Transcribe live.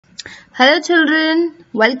Hello children,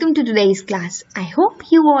 welcome to today's class. I hope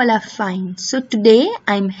you all are fine. So today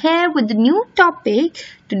I'm here with a new topic.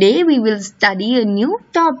 Today we will study a new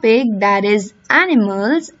topic that is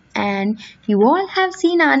animals, and you all have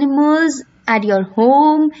seen animals at your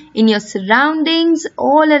home, in your surroundings,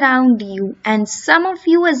 all around you, and some of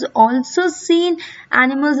you has also seen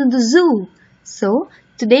animals in the zoo. So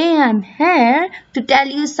today I'm here to tell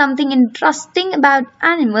you something interesting about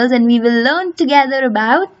animals, and we will learn together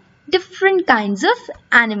about different kinds of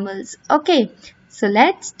animals. Okay, so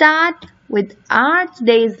let's start with our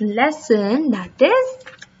today's lesson, that is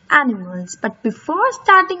animals. But before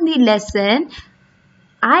starting the lesson,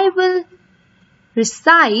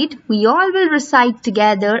 we all will recite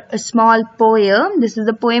together a small poem. This is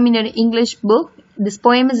a poem in your English book. This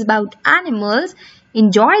poem is about animals.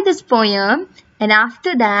 Enjoy this poem, and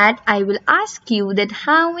after that I will ask you that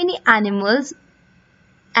how many animals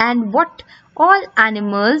and what all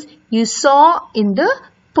animals you saw in the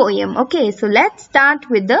poem. Okay, so let's start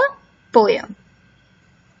with the poem.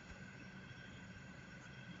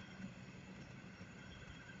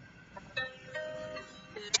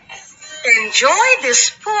 Enjoy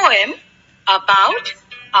this poem about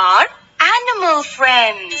our animal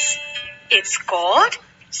friends. It's called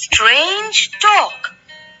Strange Talk.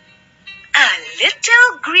 A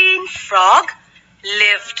little green frog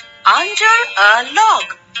lived under a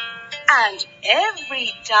log, and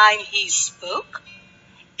every time he spoke,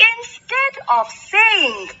 instead of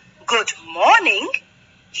saying good morning,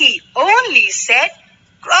 he only said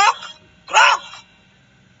croak, croak.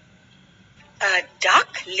 A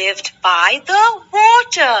duck lived by the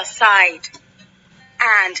waterside,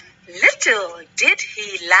 and little did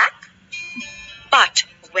he lack. But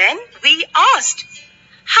when we asked,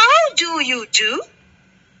 "How do you do?"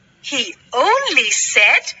 he only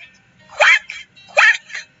said, "Quack,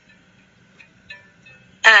 quack."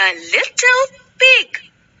 A little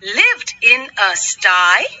pig lived in a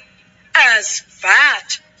sty, as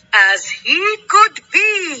fat as he could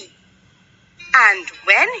be. And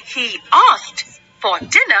when he asked for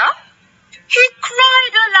dinner, he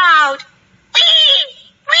cried aloud, "Wee!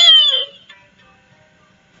 Wee!"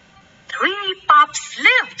 3 pups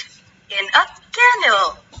lived in a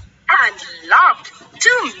kennel and loved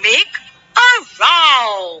to make a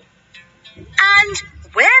row. And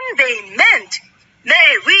when they meant,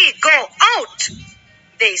 "May we go out?"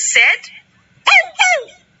 they said, "Bow, bow,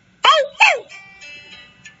 bow, bow."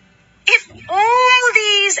 If all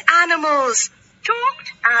these animals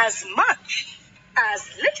talked as much as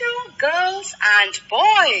little girls and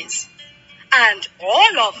boys, and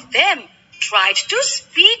all of them tried to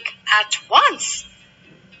speak at once,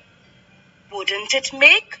 wouldn't it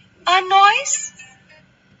make a noise?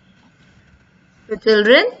 So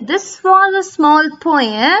children, this was a small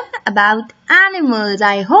poem about animals.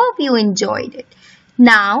 I hope you enjoyed it.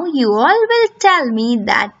 Now you all will tell me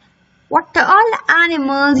that what all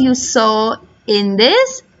animals you saw in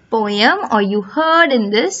this poem or you heard in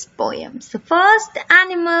this poem. So first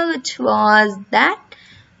animal which was that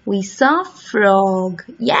we saw frog.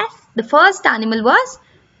 Yes, the first animal was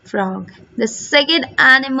frog. The second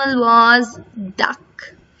animal was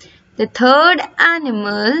duck. The third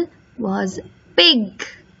animal was pig.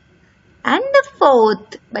 And the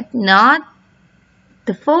fourth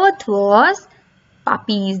was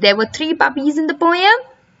puppies. There were 3 puppies in the poem.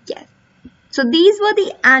 Yes. So these were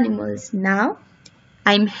the animals. Now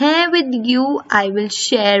I'm here with you. I will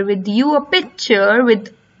share with you a picture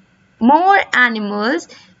with more animals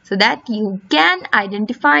so that you can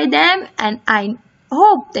identify them, and I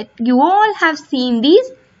hope that you all have seen these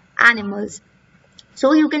animals.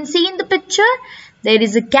 So you can see in the picture there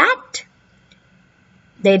is a cat,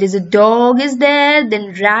 there is a dog is there,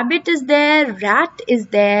 then rabbit is there, rat is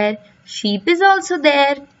there, sheep is also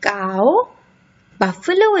there, cow,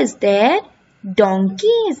 buffalo is there,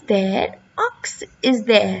 donkey is there, ox is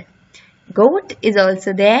there, goat is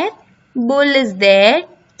also there, bull is there,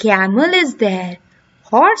 camel is there,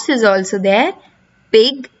 horse is also there,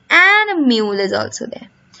 pig and a mule is also there.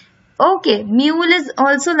 Okay, mule is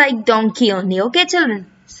also like donkey only. Okay children.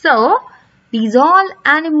 So these all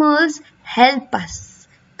animals help us.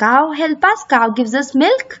 Cow help us. Cow gives us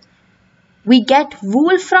milk. We get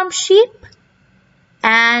wool from sheep.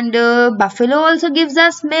 And buffalo also gives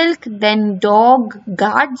us milk. Then dog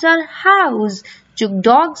guards our house.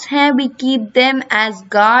 Dogs here we keep them as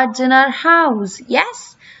guards in our house.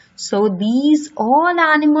 Yes. So these all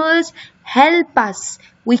animals help us.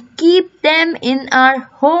 We keep them in our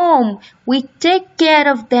home. We take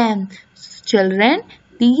care of them. Children,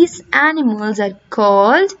 these animals are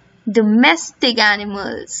called domestic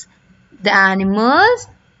animals. The animals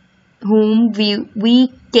whom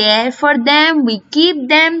we care for them, we keep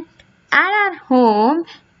them at our home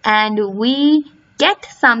and we get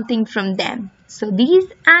something from them. So these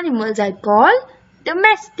animals are called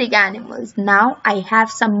domestic animals. Now I have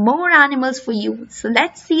some more animals for you. So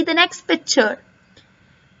let's see the next picture.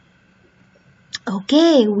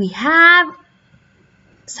 Okay, we have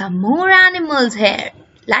some more animals here.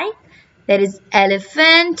 Like there is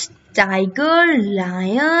elephant, tiger,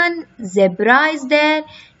 lion, zebra is there,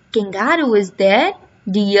 kangaroo is there,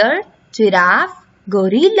 deer, giraffe,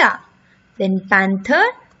 gorilla, then panther,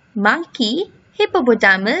 monkey,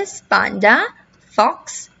 hippopotamus, panda,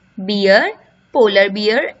 fox, bear, polar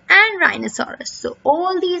bear and rhinoceros. So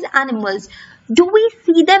all these animals, do we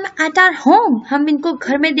see them at our home? हम इनको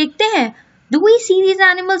घर में देखते हैं. Do we see these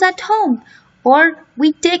animals at home? Or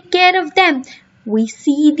we take care of them? We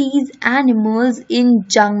see these animals in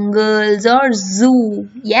jungles or zoo.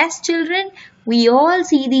 Yes, children, we all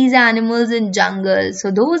see these animals in jungles.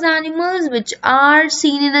 So those animals which are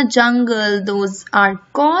seen in a jungle, those are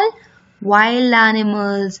called wild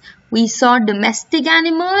animals. We saw domestic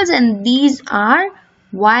animals and these are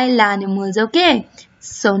wild animals. Okay.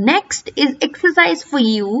 So next is exercise for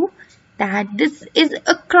you. That this is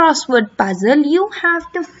a crossword puzzle. You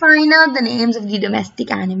have to find out the names of the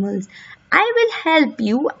domestic animals. I will help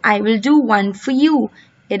you. I will do one for you.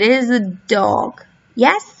 It is a dog.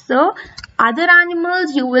 Yes, so other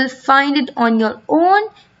animals you will find it on your own.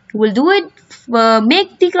 You will do it,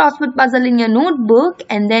 make the crossword puzzle in your notebook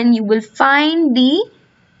and then you will find the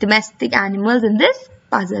domestic animals in this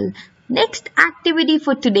puzzle. Next activity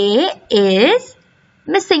for today is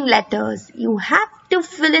missing letters. You have to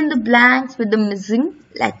fill in the blanks with the missing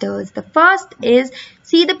letters. The first is,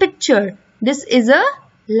 see the picture. This is a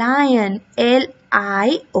lion.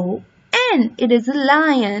 L-I-O-N. It is a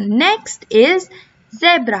lion. Next is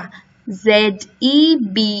zebra.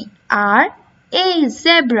 Z-E-B-R-A.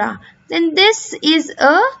 Zebra. Then this is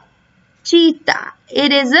a cheetah.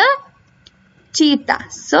 It is a cheetah.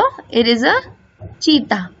 So it is a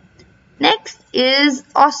cheetah. Next is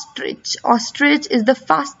ostrich. Ostrich is the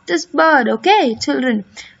fastest bird. Okay, children.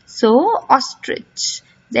 So ostrich.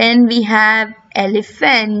 Then we have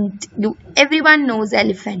elephant. Everyone knows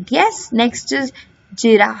elephant. Yes. Next is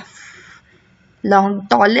giraffe.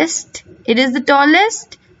 Tallest. It is the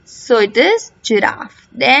tallest. So it is giraffe.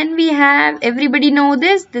 Then we have, everybody know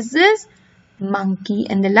this. This is monkey.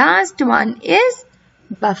 And the last one is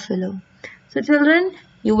buffalo. So children,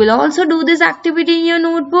 you will also do this activity in your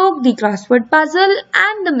notebook, the crossword puzzle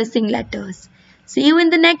and the missing letters. See you in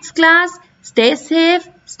the next class. Stay safe,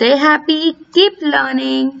 stay happy, keep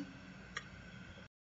learning.